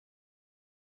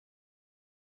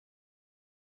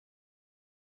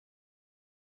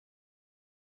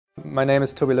My name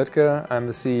is Tobias Lütke. I'm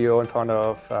the CEO and founder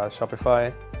of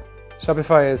Shopify.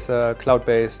 Shopify is a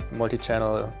cloud-based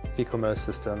multi-channel e-commerce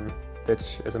system,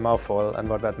 which is a mouthful. And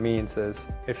what that means is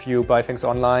if you buy things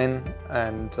online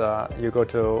and you go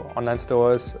to online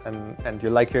stores and you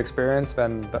like your experience,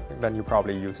 then you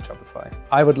probably use Shopify.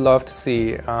 I would love to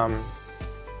see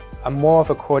a more of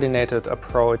a coordinated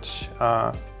approach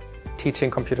teaching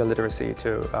computer literacy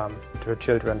to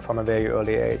children from a very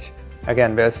early age.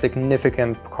 Again, there's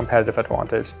significant competitive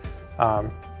advantage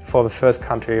for the first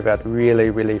country that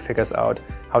really figures out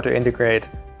how to integrate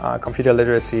computer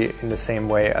literacy in the same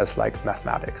way as like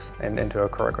mathematics into a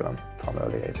curriculum from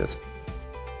early ages.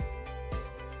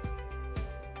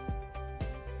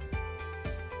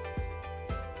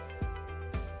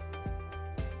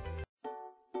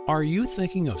 Are you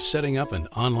thinking of setting up an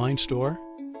online store?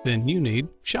 Then you need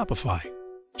Shopify.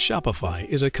 Shopify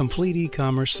is a complete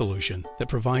e-commerce solution that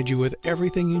provides you with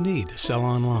everything you need to sell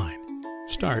online.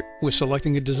 Start with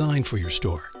selecting a design for your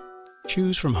store.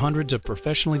 Choose from hundreds of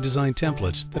professionally designed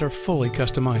templates that are fully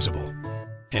customizable.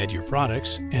 Add your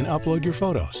products and upload your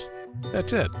photos.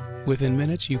 That's it. Within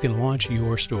minutes, you can launch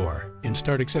your store and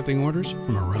start accepting orders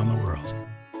from around the world.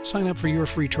 Sign up for your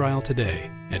free trial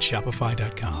today at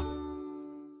Shopify.com.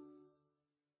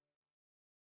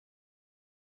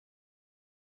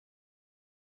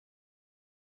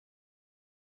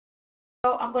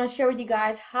 So I'm going to share with you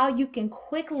guys how you can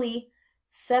quickly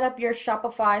set up your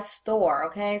Shopify store.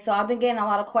 Okay, so I've been getting a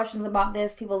lot of questions about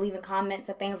this, people leaving comments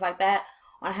and things like that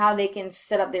on how they can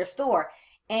set up their store,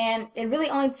 and it really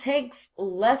only takes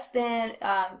less than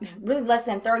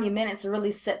 30 minutes to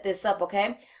really set this up.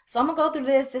 Okay, so I'm gonna go through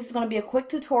this. This is going to be a quick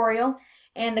tutorial,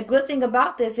 and the good thing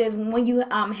about this is when you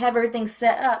have everything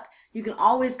set up, you can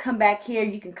always come back here.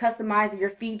 You can customize your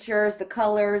features, the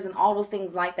colors, and all those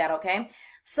things like that. Okay,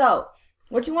 so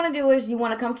what you want to do is you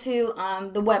want to come to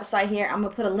the website here. I'm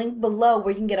going to put a link below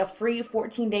where you can get a free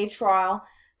 14-day trial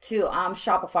to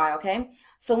Shopify, okay?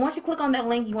 So once you click on that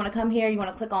link, you want to come here. You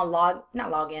want to click on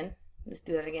not log in. Let's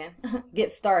do that again.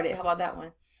 Get started. How about that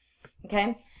one?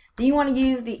 Okay. Then you want to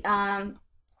use the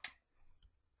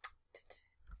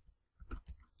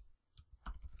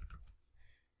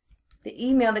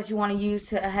email that you want to use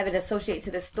to have it associate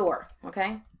to the store,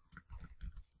 okay?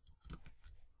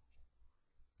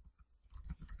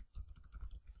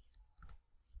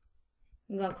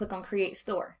 You're going to click on Create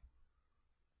Store.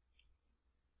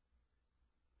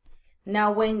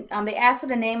 Now, when they ask for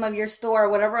the name of your store or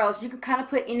whatever else, you can kind of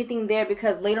put anything there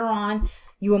because later on,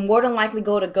 you will more than likely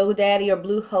go to GoDaddy or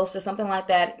Bluehost or something like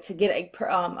that to get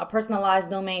a personalized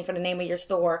domain for the name of your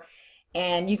store.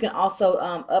 And you can also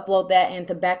upload that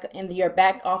into your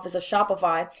back office of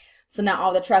Shopify. So now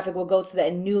all the traffic will go to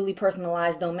that newly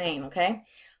personalized domain, okay?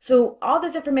 So all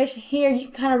this information here, you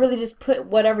can kind of really just put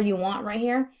whatever you want right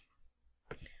here.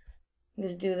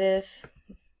 Just do this.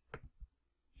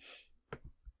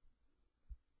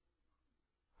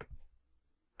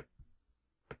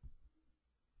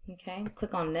 Okay,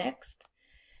 click on next.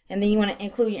 And then you want to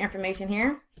include your information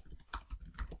here.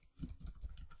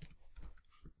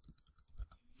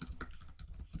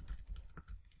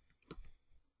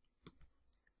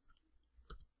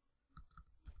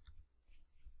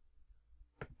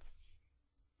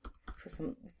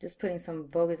 Just putting some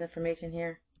bogus information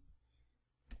here.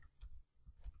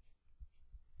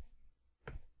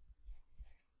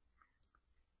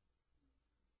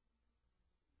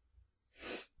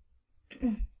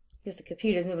 Because the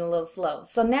computer is moving a little slow.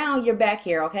 So now you're back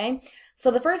here, okay?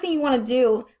 So the first thing you want to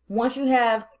do, once you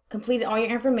have completed all your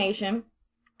information,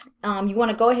 you want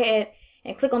to go ahead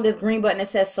and click on this green button that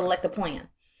says Select a Plan.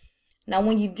 Now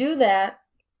when you do that,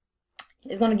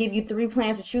 it's going to give you 3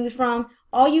 plans to choose from.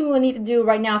 All you will need to do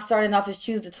right now, starting off, is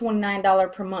choose the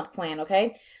 $29 per month plan,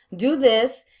 okay? Do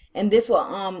this, and this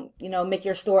will, make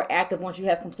your store active once you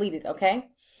have completed, okay?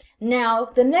 Now,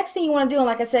 the next thing you want to do, and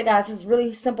like I said, guys, it's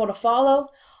really simple to follow.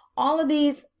 All of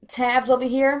these tabs over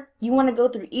here, you want to go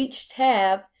through each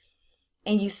tab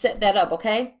and you set that up,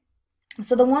 okay?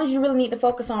 So the ones you really need to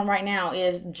focus on right now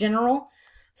is General.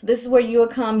 So this is where you'll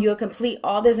complete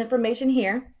all this information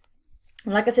here.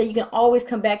 And like I said, you can always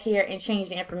come back here and change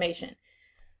the information.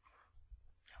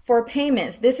 For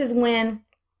payments, this is when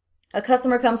a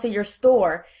customer comes to your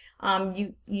store.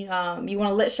 You want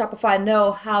to let Shopify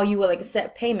know how you will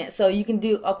accept payment. So you can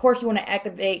do, of course, you want to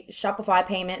activate Shopify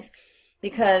payments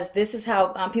because this is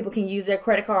how people can use their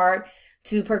credit card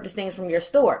to purchase things from your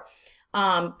store.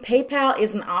 PayPal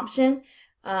is an option.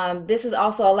 This is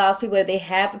also allows people, if they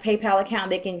have a PayPal account,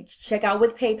 they can check out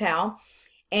with PayPal.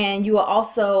 And you will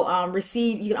also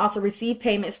receive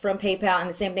payments from PayPal, and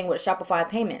the same thing with Shopify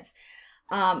payments.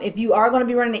 If you are going to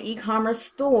be running an e-commerce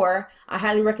store, I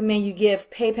highly recommend you give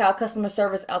PayPal customer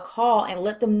service a call and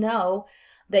let them know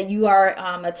that you are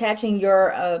attaching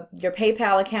your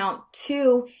PayPal account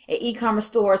to an e-commerce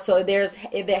store. So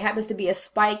if there happens to be a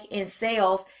spike in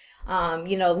sales,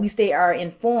 you know, at least they are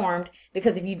informed,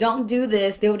 because if you don't do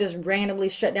this, they'll just randomly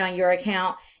shut down your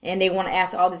account, and they want to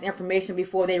ask all this information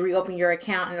before they reopen your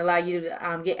account and allow you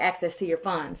to get access to your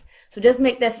funds. So just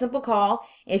make that simple call.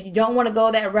 If you don't want to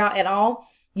go that route at all,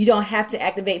 you don't have to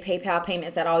activate PayPal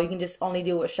payments at all. You can just only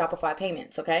do it with Shopify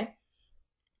payments, okay?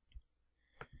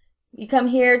 You come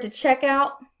here to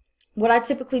checkout. What I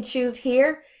typically choose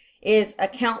here is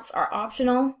accounts are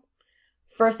optional,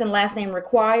 first and last name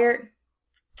required.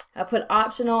 I put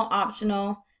optional,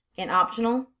 optional, and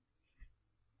optional.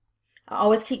 I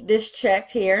always keep this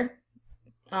checked here,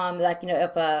 like, you know,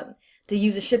 if to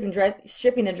use a shipping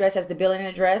address as the billing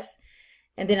address.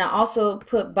 And then I also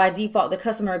put by default the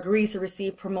customer agrees to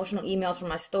receive promotional emails from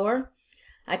my store.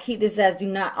 I keep this as do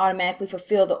not automatically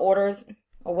fulfill the orders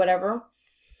or whatever.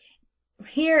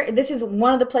 Here, this is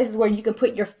one of the places where you can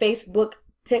put your Facebook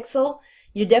pixel.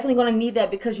 You're definitely going to need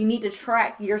that because you need to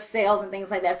track your sales and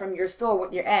things like that from your store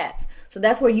with your ads. So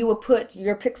that's where you will put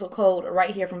your pixel code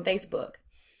right here from Facebook.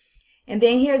 And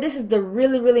then here, this is the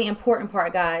really, really important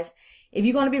part, guys. If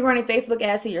you're going to be running Facebook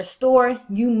ads to your store,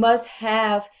 you must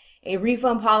have a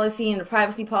refund policy and a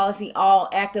privacy policy all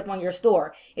active on your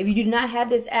store. If you do not have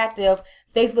this active,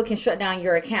 Facebook can shut down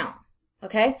your account.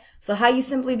 Okay, so how you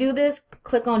simply do this,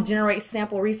 click on generate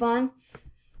sample refund,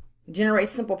 generate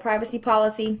simple privacy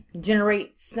policy,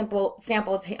 generate sample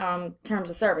terms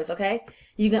of service. Okay,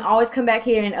 you can always come back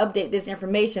here and update this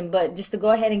information, but just to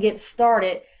go ahead and get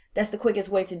started, that's the quickest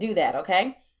way to do that.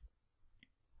 Okay,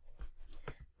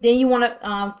 then you want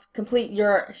to complete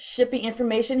your shipping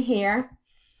information here.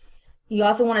 You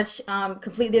also want to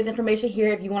complete this information here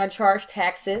if you want to charge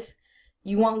taxes.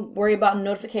 You won't worry about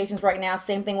notifications right now.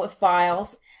 Same thing with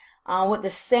files. With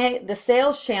the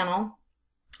sales channel,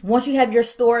 once you have your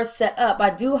store set up, I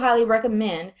do highly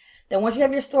recommend that once you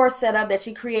have your store set up, that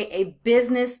you create a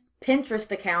business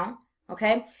Pinterest account,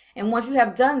 okay? And once you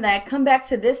have done that, come back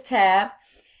to this tab,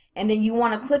 and then you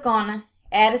want to click on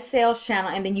add a sales channel,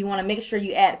 and then you want to make sure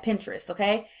you add Pinterest,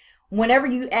 okay? Whenever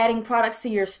you're adding products to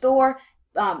your store,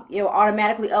 it will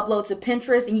automatically upload to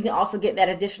Pinterest, and you can also get that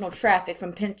additional traffic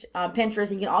from Pinterest.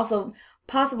 You can also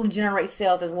possibly generate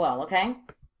sales as well, okay?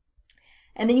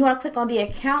 And then you want to click on the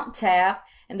account tab,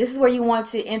 and this is where you want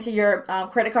to enter your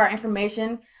credit card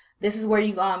information. This is where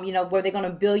you you know, where they're going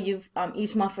to bill you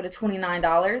each month for the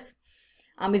 $29.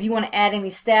 If you want to add any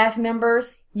staff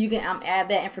members, you can add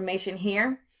that information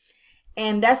here.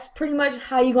 And that's pretty much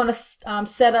how you're going to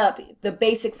set up the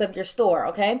basics of your store,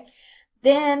 okay?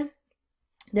 Then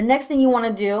the next thing you want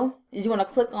to do is you want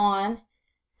to click on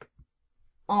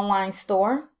online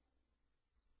store.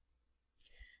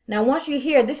 Now once you're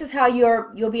here, this is how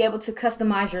you'll be able to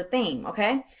customize your theme,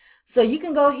 okay? So you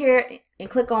can go here and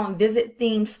click on visit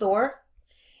theme store.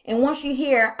 And once you're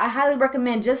here, I highly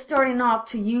recommend just starting off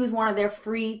to use one of their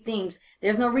free themes.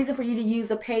 There's no reason for you to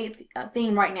use a paid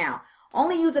theme right now.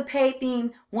 Only use a paid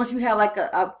theme once you have like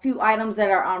a few items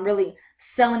that are really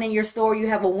selling in your store, you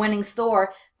have a winning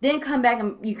store. Then come back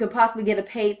and you could possibly get a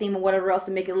paid theme or whatever else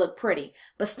to make it look pretty.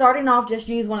 But starting off, just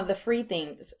use one of the free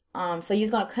themes. So you're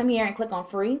just going to come here and click on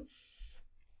free.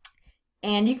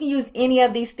 And you can use any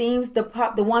of these themes. The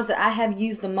ones that I have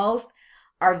used the most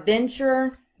are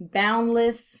Venture,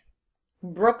 Boundless,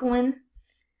 Brooklyn,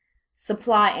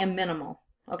 Supply, and Minimal.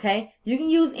 Okay? You can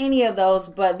use any of those,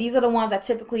 but these are the ones I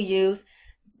typically use.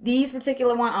 These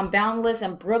particular ones on Boundless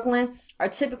and Brooklyn are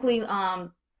typically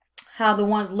how the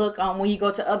ones look when you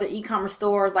go to other e-commerce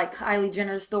stores like Kylie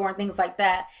Jenner's store and things like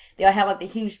that. They'll have like the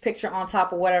huge picture on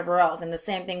top of whatever else. And the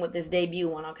same thing with this debut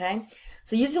one, okay?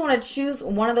 So you just want to choose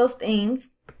one of those themes.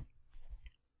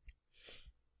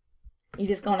 You're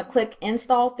just going to click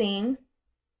install theme.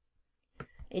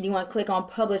 And you want to click on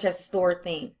publish as a store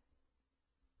theme.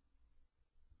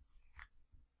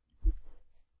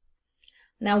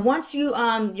 Now once you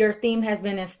your theme has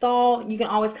been installed, you can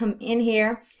always come in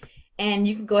here and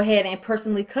you can go ahead and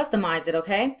personally customize it,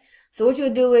 okay? So what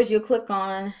you'll do is you'll click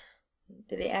on,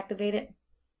 did they activate it?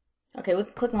 Okay, we'll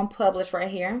click on publish right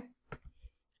here.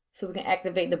 So we can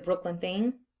activate the Brooklyn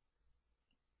theme.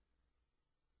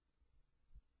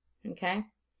 Okay.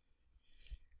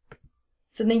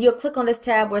 So then you'll click on this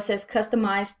tab where it says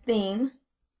customize theme.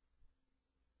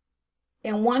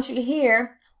 And once you're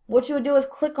here, what you'll do is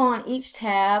click on each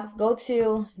tab, go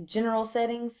to general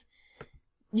settings.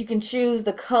 You can choose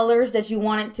the colors that you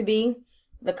want it to be,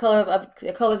 the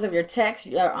colors of your text,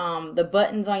 your the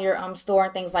buttons on your store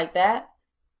and things like that.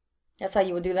 That's how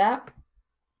you would do that.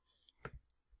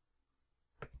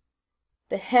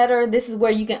 The header, this is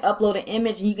where you can upload an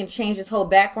image and you can change this whole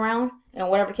background and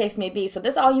whatever the case may be. So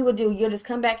this is all you would do. You'll just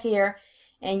come back here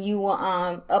and you will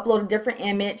upload a different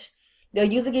image. They'll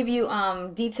usually give you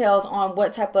details on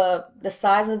what type of the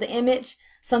size of the image.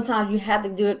 Sometimes you have to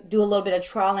do a little bit of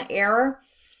trial and error.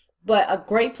 But a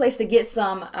great place to get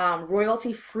some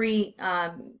royalty-free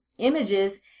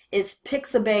images is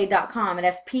pixabay.com, and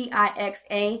that's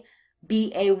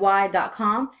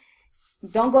pixabay.com.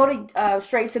 Don't go to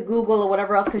straight to Google or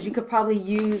whatever else, because you could probably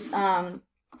use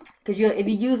if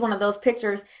you use one of those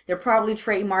pictures, they're probably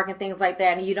trademark and things like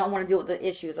that, and you don't want to deal with the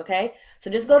issues. Okay, so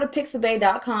just go to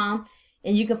pixabay.com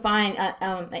and you can find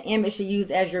an image to use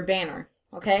as your banner.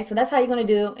 Okay, so that's how you're going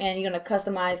to do, and you're going to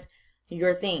customize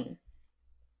your theme.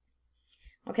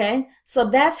 Okay, so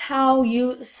that's how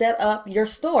you set up your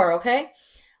store. Okay,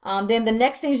 then the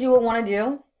next things you would want to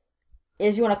do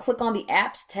is you want to click on the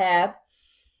apps tab,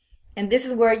 and this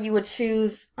is where you would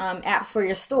choose apps for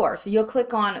your store. So you'll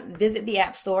click on visit the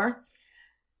app store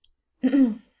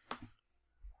and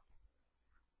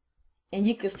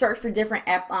you can search for different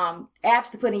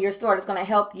apps to put in your store that's going to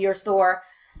help your store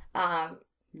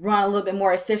run a little bit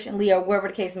more efficiently, or whatever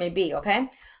the case may be. Okay,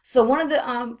 so one of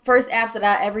the first apps that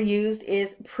I ever used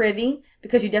is Privy,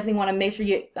 because you definitely want to make sure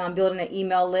you're building an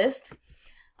email list.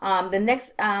 The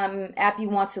next app you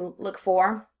want to look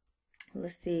for,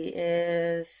 let's see,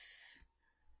 is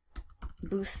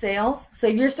Boost Sales. So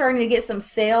if you're starting to get some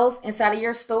sales inside of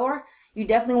your store, you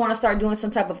definitely want to start doing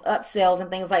some type of upsells and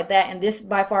things like that, and this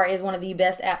by far is one of the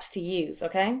best apps to use.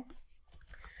 Okay,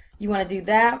 you want to do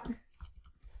that.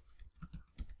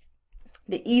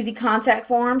 The easy contact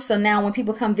form. So now when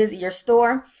people come visit your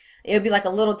store, it'll be like a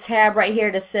little tab right here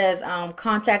that says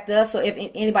contact us. So if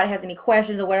anybody has any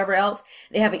questions or whatever else,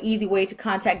 they have an easy way to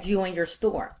contact you in your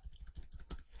store.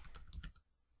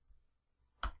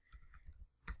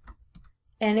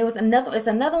 And it's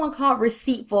another one called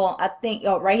Receiptful, I think.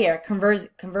 Oh, right here,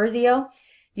 Conversio.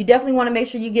 You definitely want to make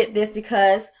sure you get this,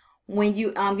 because when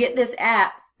you get this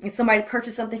app and somebody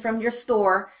purchases something from your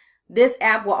store, this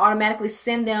app will automatically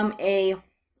send them a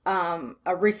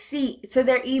receipt to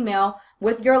their email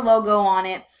with your logo on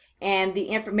it and the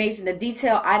information, the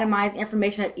detailed itemized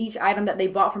information of each item that they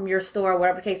bought from your store,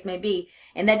 whatever the case may be.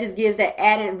 And that just gives that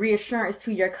added reassurance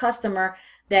to your customer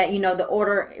that, you know, the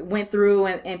order went through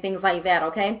and things like that.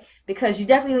 Okay, because you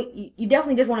definitely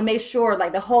just want to make sure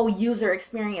like the whole user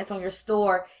experience on your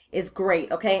store is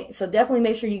great. Okay, so definitely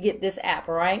make sure you get this app.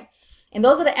 All right, and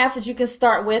those are the apps that you can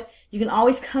start with. You can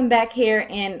always come back here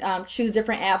and choose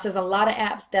different apps. There's a lot of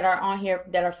apps that are on here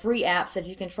that are free apps that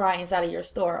you can try inside of your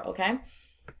store. Okay,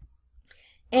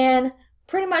 and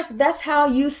pretty much that's how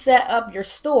you set up your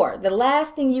store. The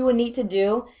last thing you would need to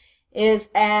do is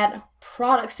add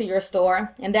products to your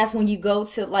store, and that's when you go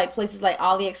to like places like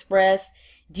AliExpress,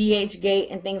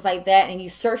 DHgate, and things like that, and you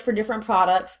search for different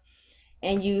products,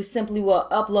 and you simply will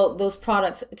upload those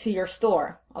products to your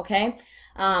store. Okay,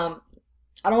 I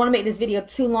don't want to make this video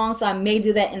too long, so I may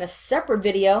do that in a separate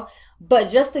video, but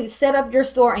just to set up your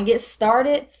store and get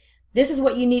started, this is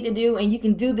what you need to do, and you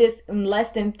can do this in less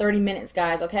than 30 minutes,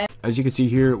 guys. Okay, as you can see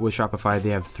here with Shopify,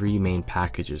 they have three main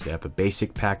packages. They have a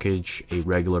basic package, a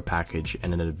regular package,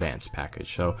 and an advanced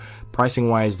package. So pricing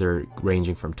wise, they're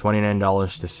ranging from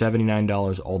 $29 to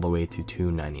 $79 all the way to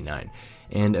 $299.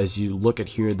 And as you look at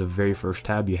here, the very first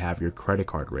tab, you have your credit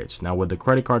card rates. Now with the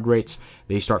credit card rates,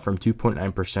 they start from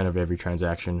 2.9% of every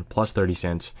transaction plus 30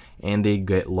 cents, and they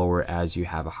get lower as you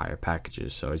have a higher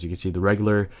packages. So as you can see, the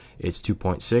regular, it's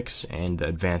 2.6 and the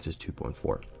advanced is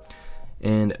 2.4.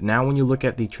 And now when you look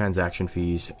at the transaction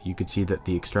fees, you can see that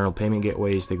the external payment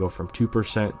gateways, they go from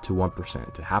 2% to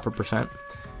 1% to 0.5%.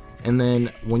 And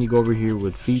then when you go over here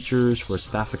with features for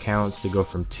staff accounts, they go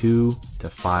from 2 to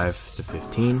 5 to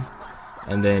 15.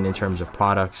 And then in terms of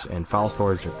products and file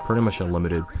storage, are pretty much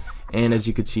unlimited. And as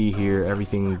you can see here,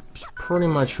 everything's pretty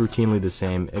much routinely the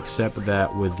same, except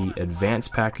that with the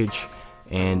advanced package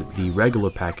and the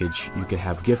regular package, you can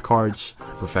have gift cards,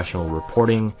 professional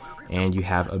reporting, and you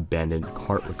have abandoned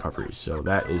cart recovery. So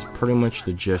that is pretty much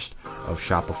the gist of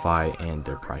Shopify and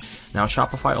their price. Now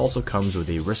Shopify also comes with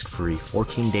a risk-free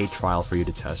 14-day trial for you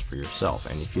to test for yourself.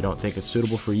 And if you don't think it's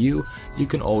suitable for you, you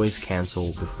can always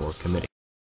cancel before committing.